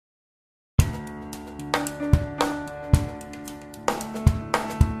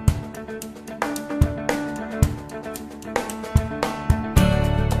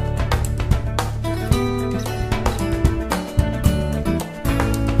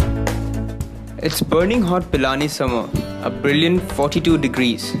It's burning hot Pilani summer, a brilliant 42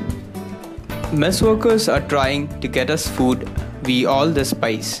 degrees. Mess workers are trying to get us food we all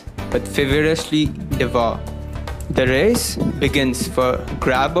despise, but feverishly devour. The race begins for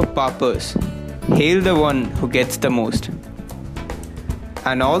grab of papas. Hail the one who gets the most.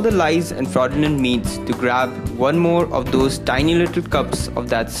 And all the lies and fraudulent means to grab one more of those tiny little cups of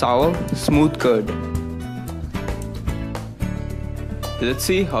that sour, smooth curd. Let's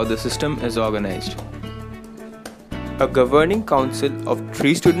see how the system is organized. A governing council of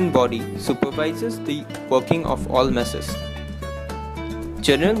 3-student body supervises the working of all messes.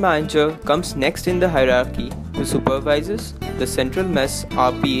 General manager comes next in the hierarchy, who supervises the central mess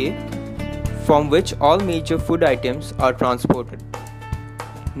RPA, from which all major food items are transported.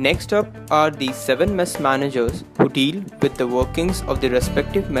 Next up are the 7 mess managers, who deal with the workings of the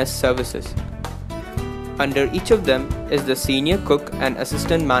respective mess services. Under each of them is the senior cook and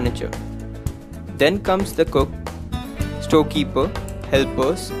assistant manager. Then comes the cook, storekeeper,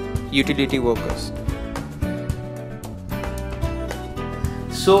 helpers, utility workers.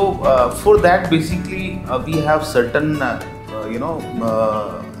 So for that, basically we have certain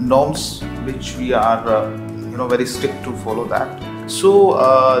norms which we are very strict to follow that. So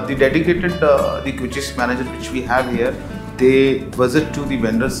the dedicated the QHS manager which we have here, they visit to the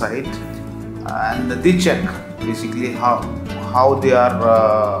vendor site and they check basically how they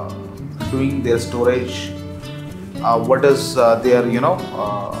are doing their storage, what is their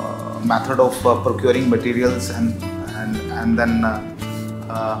method of procuring materials, and then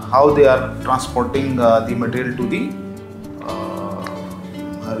how they are transporting the material to the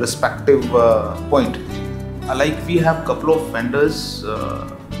respective point. Like we have couple of vendors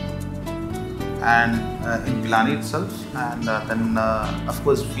and in Pilani itself, and then of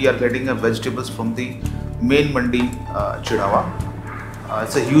course we are getting vegetables from the main mandi Chidawa.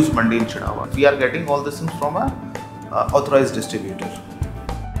 It's a huge mandi in Chidawa. We are getting all this from a authorized distributor.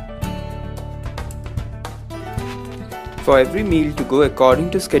 For every meal to go according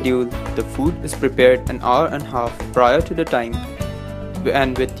to schedule, the food is prepared an hour and a half prior to the time,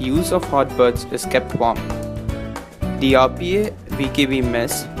 and with use of hot buds is kept warm. The RPA VKB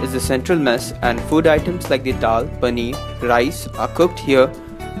mess is the central mess, and food items like the dal, paneer, rice are cooked here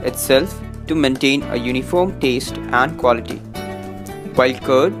itself to maintain a uniform taste and quality. While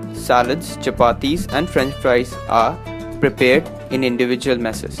curd, salads, chapatis and french fries are prepared in individual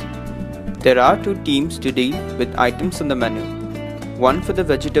messes. There are 2 teams to deal with items on the menu, one for the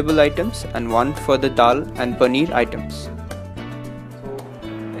vegetable items and one for the dal and paneer items. So,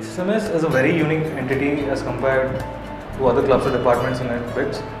 SMS is a very unique entity as compared to other clubs or departments in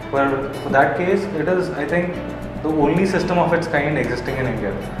BITS. But for that case, it is, I think, the only system of its kind existing in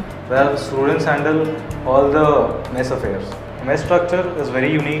India, where students handle all the mess affairs. Mess structure is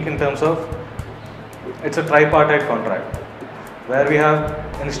very unique in terms of it's a tripartite contract, where we have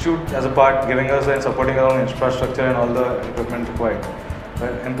institute as a part giving us and supporting our own infrastructure and all the equipment required.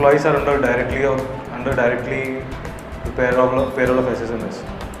 Where employees are under directly the payroll of SSMS.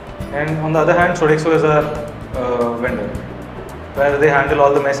 And on the other hand, Sodexo is our vendor, where they handle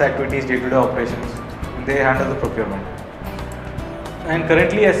all the mess activities, day-to-day operations, and they handle the procurement. And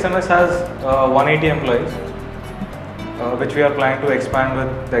currently SMS has 180 employees, which we are planning to expand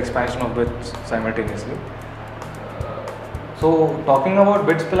with the expansion of BITS simultaneously. So talking about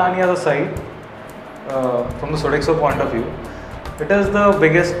BITS Pilani as a site, from the Sodexo point of view, it is the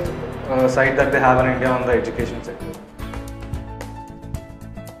biggest site that they have in India on the education sector.